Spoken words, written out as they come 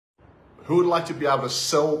Who would like to be able to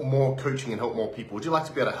sell more coaching and help more people? Would you like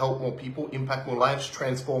to be able to help more people, impact more lives,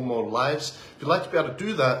 transform more lives? If you'd like to be able to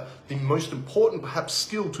do that, the most important perhaps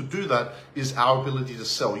skill to do that is our ability to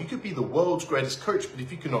sell. You could be the world's greatest coach, but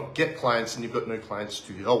if you cannot get clients, then you've got no clients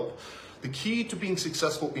to help. The key to being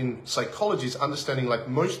successful in psychology is understanding, like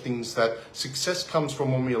most things, that success comes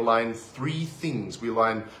from when we align three things. We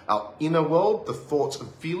align our inner world, the thoughts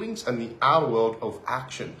and feelings, and the outer world of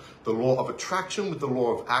action. The law of attraction with the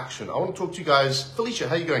law of action. I want to talk to you guys. Felicia,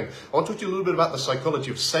 how are you going? I want to talk to you a little bit about the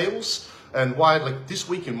psychology of sales and why, like this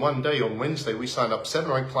week in one day, on Wednesday, we signed up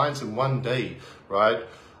 7 or 8 clients in one day, right?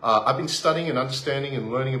 I've been studying and understanding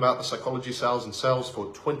and learning about the psychology of sales and sales for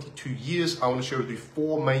 22 years. I want to share with you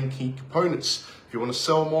 4 main key components. If you want to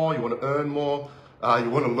sell more, you want to earn more, you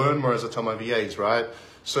want to learn more, as I tell my VAs, right?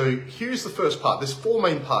 So here's the first part. There's 4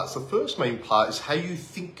 main parts. The first main part is how you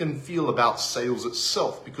think and feel about sales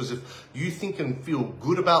itself. Because if you think and feel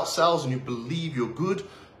good about sales and you believe you're good,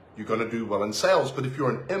 you're going to do well in sales. But if you're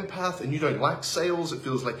an empath and you don't like sales, it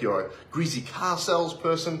feels like you're a greasy car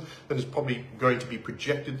salesperson, then it's probably going to be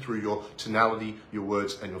projected through your tonality, your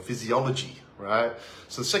words, and your physiology, right?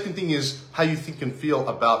 So the second thing is how you think and feel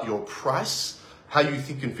about your price, how you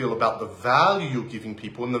think and feel about the value you're giving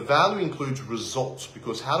people. And the value includes results,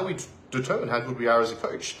 because how do we determine how good we are as a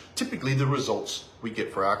coach? Typically the results we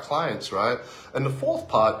get for our clients, right? And the fourth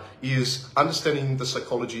part is understanding the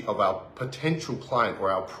psychology of our potential client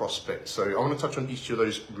or our prospect. So I want to touch on each of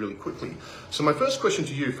those really quickly. So my first question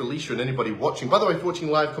to you, Felicia, and anybody watching, by the way, if you're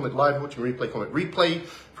watching live, comment live, watching replay, comment replay.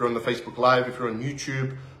 If you're on the Facebook Live, if you're on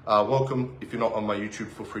YouTube, welcome. If you're not on my YouTube,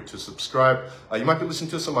 feel free to subscribe. You might be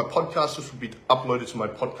listening to this on my podcast. This will be uploaded to my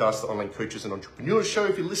podcast, the Online Coaches and Entrepreneurs Show.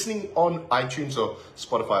 If you're listening on iTunes or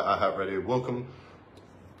Spotify, iHeartRadio, welcome.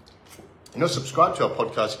 Subscribe to our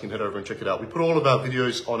podcast. You can head over and check it out. We put all of our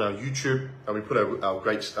videos on our YouTube, and we put our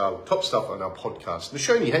great top stuff on our podcast.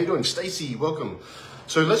 Nashoni, how you doing? Stacy, welcome.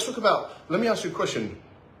 So let's talk about, let me ask you a question.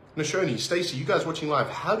 Nashoni, Stacy, you guys watching live,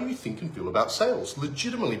 how do you think and feel about sales?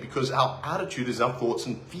 Legitimately, because our attitude is our thoughts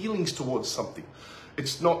and feelings towards something.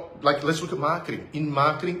 It's not like, let's look at marketing. In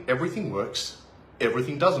marketing, everything works,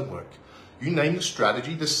 everything doesn't work. You name the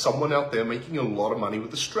strategy, there's someone out there making a lot of money with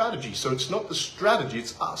the strategy. So it's not the strategy,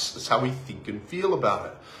 it's us. It's how we think and feel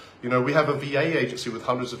about it. We have a VA agency with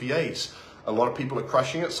hundreds of VAs. A lot of people are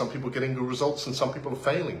crushing it, some people are getting good results, and some people are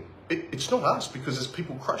failing. It's not us, because there's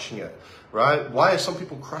people crushing it, right? Why are some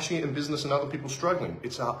people crushing it in business and other people struggling?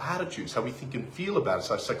 It's our attitudes, how we think and feel about it. It's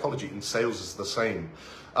our psychology. In sales is the same.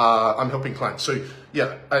 I'm helping clients. So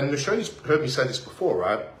yeah, and Nashoni's heard me say this before,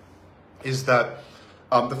 right? Is that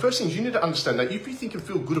the first thing is you need to understand that if you think and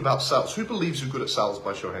feel good about sales, who believes you're good at sales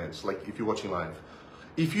by show of hands? Like if you're watching live.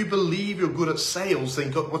 If you believe you're good at sales,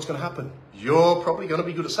 then what's going to happen? You're probably going to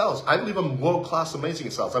be good at sales. I believe I'm world-class amazing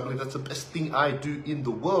at sales. I believe that's the best thing I do in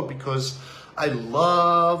the world because I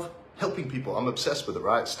love helping people. I'm obsessed with it,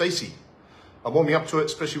 right? Stacy, I'm warming up to it,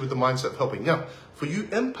 especially with the mindset of helping. Now, for you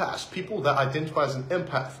empaths, people that identify as an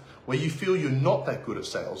empath, where you feel you're not that good at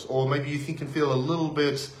sales, or maybe you think and feel a little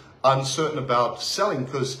bit uncertain about selling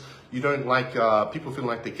because you don't like people feeling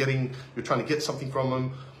like you're trying to get something from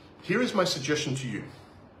them. Here is my suggestion to you.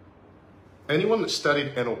 Anyone that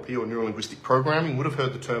studied NLP or neuro-linguistic programming would have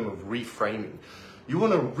heard the term of reframing. You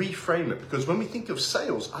want to reframe it because when we think of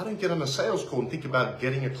sales, I don't get on a sales call and think about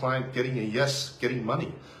getting a client, getting a yes, getting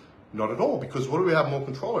money. Not at all, because what do we have more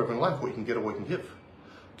control over in life? What we can get or what we can give.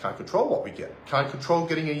 Can't control what we get. Can't control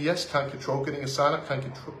getting a yes, can't control getting a sign-up, can't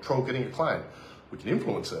control getting a client. We can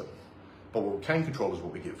influence it, but what we can control is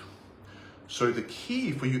what we give. So the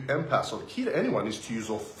key for you empaths, or the key to anyone, is to use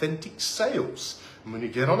authentic sales. And when you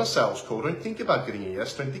get on a sales call, don't think about getting a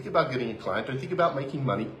yes, don't think about getting a client, don't think about making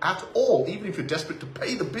money at all, even if you're desperate to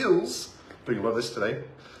pay the bills, doing a lot of this today,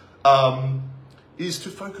 is to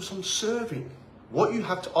focus on serving. What you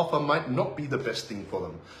have to offer might not be the best thing for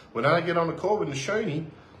them. When I get on a call with Nashoni,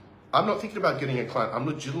 I'm not thinking about getting a client.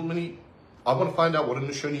 I want to find out what are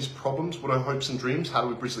Nashoni's problems, what are her hopes and dreams, how do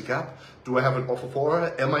we bridge the gap? Do I have an offer for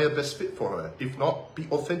her? Am I a best fit for her? If not, be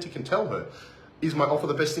authentic and tell her. Is my offer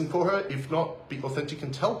the best thing for her? If not, be authentic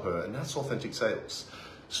and tell her. And that's authentic sales.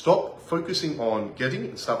 Stop focusing on getting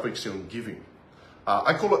and start focusing on giving.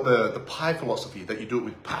 I call it the pie philosophy, that you do it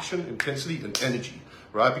with passion, intensity, and energy,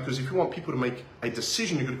 right? Because if you want people to make a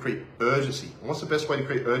decision, you're going to create urgency. And what's the best way to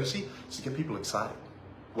create urgency? Is to get people excited.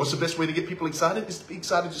 What's the best way to get people excited? Is to be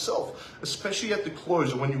excited yourself, especially at the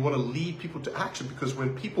close or when you want to lead people to action. Because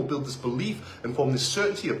when people build this belief and form this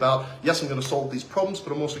certainty about, yes, I'm going to solve these problems,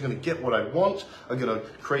 but I'm also going to get what I want. I'm going to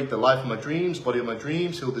create the life of my dreams, body of my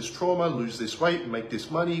dreams, heal this trauma, lose this weight, make this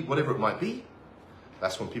money, whatever it might be.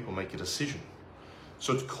 That's when people make a decision.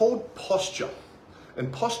 So it's called posture.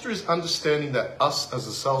 And posture is understanding that us as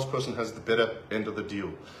a salesperson has the better end of the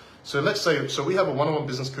deal. So let's say, we have a one-on-one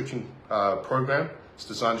business coaching program. It's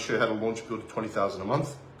designed to show you how to launch a build to 20,000 a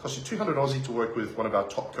month. Costs you 200 Aussie to work with one of our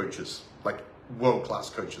top coaches, like world-class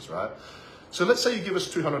coaches, right? So let's say you give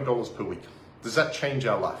us $200 per week. Does that change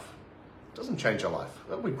our life? It doesn't change our life.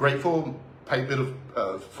 We're grateful, pay a bit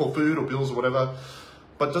of for food or bills or whatever,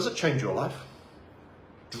 but does it change your life?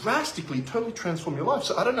 Drastically, totally transform your life.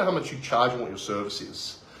 So I don't know how much you charge and what your service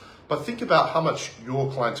is, but think about how much your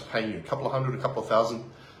client's paying you, a couple of hundred, a couple of thousand.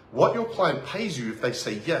 What your client pays you, if they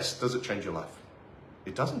say yes, does it change your life?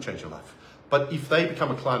 It doesn't change your life. But if they become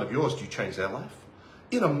a client of yours, do you change their life?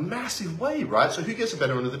 In a massive way, right? So who gets the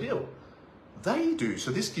better end of the deal? They do.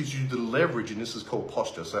 So this gives you the leverage, and this is called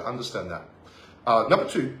posture. So understand that. Number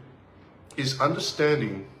two is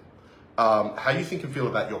understanding how you think and feel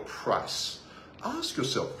about your price. Ask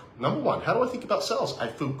yourself, number one, how do I think about sales? I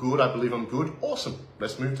feel good, I believe I'm good, awesome.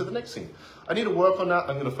 Let's move to the next thing. I need to work on that.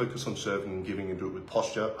 I'm going to focus on serving and giving and do it with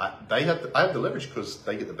posture. I have the leverage because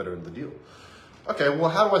they get the better end of the deal. Okay, well,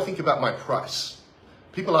 how do I think about my price?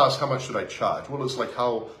 People ask, how much should I charge? Well, it's like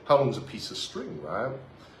how long's a piece of string, right?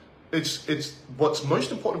 It's what's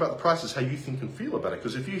most important about the price is how you think and feel about it.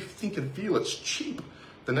 Because if you think and feel it's cheap,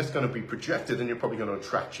 then that's going to be projected, and you're probably going to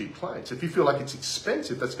attract cheap clients. If you feel like it's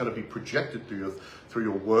expensive, that's going to be projected through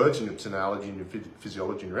your words and your tonality and your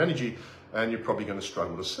physiology and your energy, and you're probably going to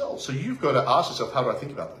struggle to sell. So you've got to ask yourself, how do I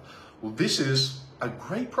think about that? Well, this is a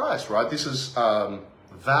great price, right? This is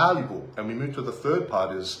valuable. And we move to the third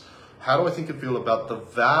part is, how do I think and feel about the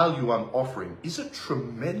value I'm offering? Is it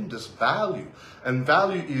tremendous value? And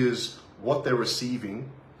value is what they're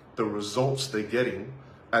receiving, the results they're getting,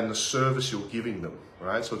 and the service you're giving them,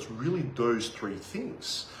 right? So it's really those three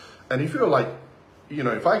things. And if you're like,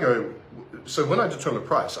 if I go, so when I determine a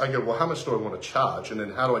price, I go, well, how much do I want to charge? And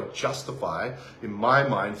then how do I justify, in my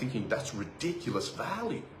mind, thinking that's ridiculous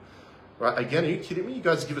value, right? Again, are you kidding me? You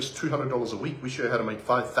guys give us $200 a week. We show you how to make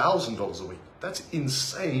 $5,000 a week. That's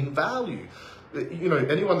insane value.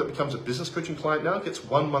 Anyone that becomes a business coaching client now gets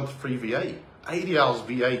 1 month free VA. 80 hours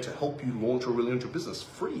VA to help you launch or relaunch your business,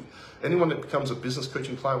 free. Anyone that becomes a business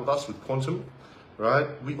coaching client with us with Quantum, right?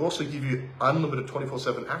 We also give you unlimited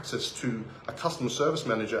 24/7 access to a customer service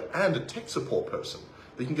manager and a tech support person.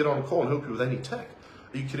 They can get on a call and help you with any tech.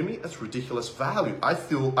 Are you kidding me? That's ridiculous value. I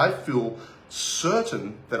feel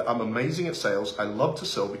certain that I'm amazing at sales. I love to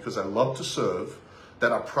sell because I love to serve,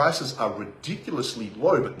 that our prices are ridiculously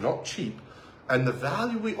low but not cheap, and the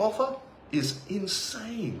value we offer is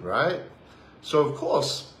insane, right? So of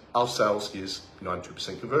course, our sales is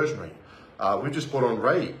 92% conversion rate. We just brought on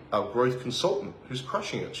Ray, our growth consultant, who's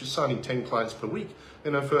crushing it. She's signing 10 clients per week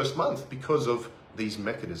in her first month because of these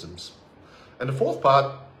mechanisms. And the fourth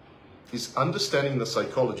part is understanding the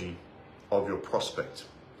psychology of your prospect.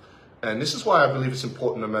 And this is why I believe it's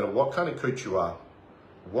important, no matter what kind of coach you are,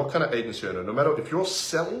 what kind of agency you're in, no matter if you're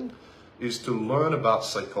selling, is to learn about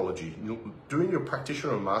psychology. Doing your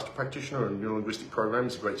practitioner or master practitioner or neuro-linguistic program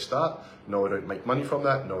is a great start. No, I don't make money from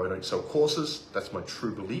that. No, I don't sell courses. That's my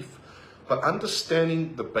true belief. But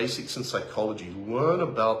understanding the basics in psychology, learn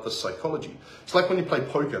about the psychology. It's like when you play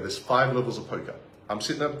poker, there's 5 levels of poker. I'm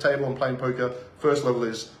sitting at the table, I'm playing poker. First level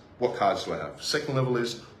is, what cards do I have? Second level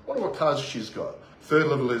is, I wonder what cards she's got. Third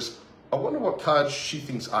level is, I wonder what cards she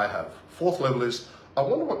thinks I have. Fourth level is, I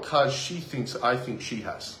wonder what cards she thinks I think she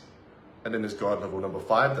has. And then there's guide level number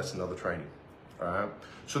 5, that's another training. All right?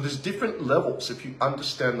 So there's different levels if you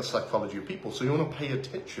understand the psychology of people. So you want to pay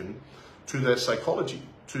attention to their psychology,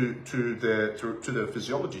 to their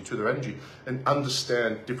physiology, to their energy, and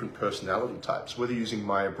understand different personality types, whether you're using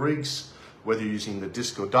Myers-Briggs, whether you're using the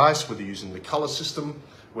disc or dice, whether you're using the color system,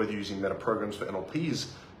 whether you're using meta programs for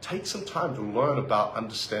NLPs. Take some time to learn about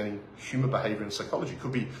understanding human behavior and psychology. It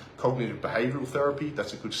could be cognitive behavioral therapy,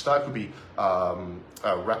 that's a good start. It could be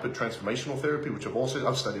rapid transformational therapy, which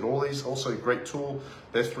I've studied all these, also a great tool.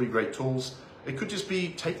 They're 3 great tools. It could just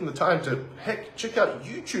be taking the time to, check out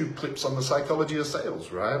YouTube clips on the psychology of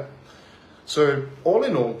sales, right? So all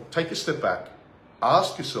in all, take a step back,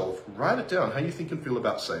 ask yourself, write it down, how you think and feel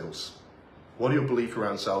about sales. What are your beliefs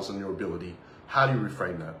around sales and your ability? How do you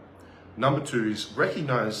reframe that? Number 2 is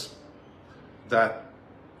recognize that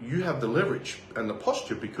you have the leverage and the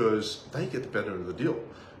posture because they get the better of the deal.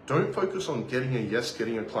 Don't focus on getting a yes,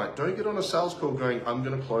 getting a client. Don't get on a sales call going, I'm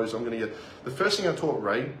going to close, I'm going to get. The first thing I taught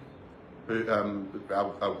Ray,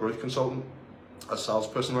 our growth consultant, a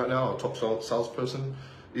salesperson right now, our top salesperson,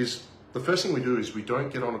 is the first thing we do is we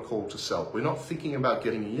don't get on a call to sell. We're not thinking about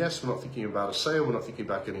getting a yes, we're not thinking about a sale, we're not thinking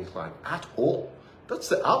about getting a client at all. That's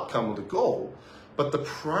the outcome of the goal. But the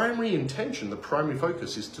primary intention, the primary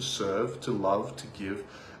focus is to serve, to love, to give,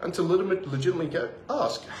 and to legitimately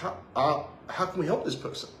ask, how can we help this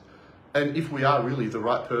person? And if we are really the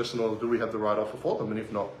right person, or do we have the right offer for them? And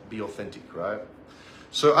if not, be authentic, right?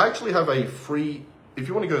 So I actually have a free, if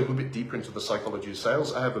you want to go a little bit deeper into the psychology of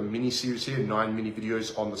sales, I have a mini series here, 9 mini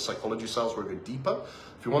videos on the psychology of sales where I go deeper.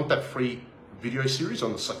 If you want that free video series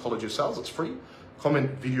on the psychology of sales, it's free.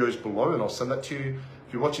 Comment videos below and I'll send that to you.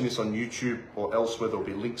 If you're watching this on YouTube or elsewhere, there'll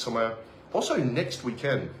be a link somewhere. Also, next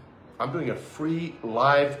weekend, I'm doing a free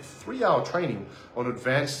live 3-hour training on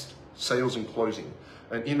advanced sales and closing.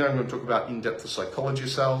 And in there, I'm going to talk about in-depth the psychology of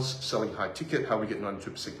sales, selling high ticket, how we get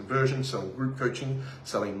 92% conversion, selling group coaching,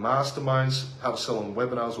 selling masterminds, how to sell on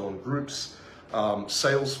webinars or on groups,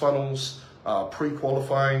 sales funnels,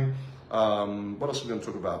 pre-qualifying, what else are we going to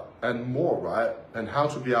talk about? And more, right? And how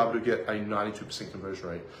to be able to get a 92% conversion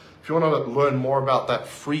rate. If you want to learn more about that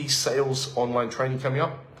free sales online training coming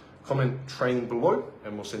up, comment training below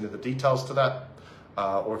and we'll send you the details to that.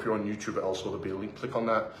 Or if you're on YouTube or elsewhere, there'll be a link, click on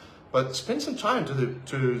that. But spend some time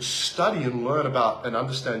to study and learn about and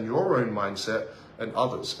understand your own mindset and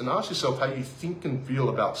others. And ask yourself how you think and feel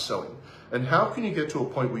about selling. And how can you get to a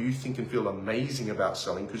point where you think and feel amazing about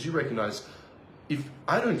selling? Because you recognize, if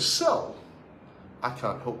I don't sell, I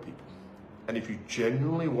can't help people. And if you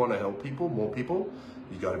genuinely want to help people, more people,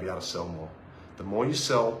 you got to be able to sell more. The more you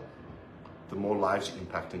sell, the more lives you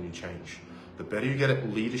impact and you change. The better you get at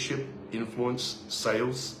leadership, influence,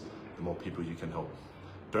 sales, the more people you can help.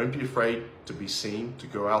 Don't be afraid to be seen, to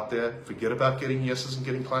go out there. Forget about getting yeses and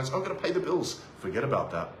getting clients. I'm going to pay the bills. Forget about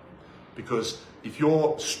that. Because if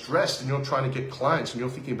you're stressed and you're trying to get clients and you're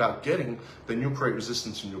thinking about getting, then you'll create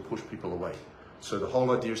resistance and you'll push people away. So the whole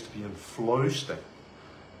idea is to be in flow state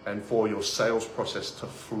and for your sales process to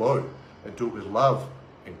flow and do it with love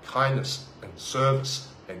and kindness and service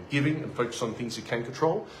and giving and focus on things you can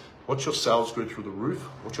control. Watch your sales go through the roof.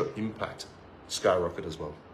 Watch your impact skyrocket as well.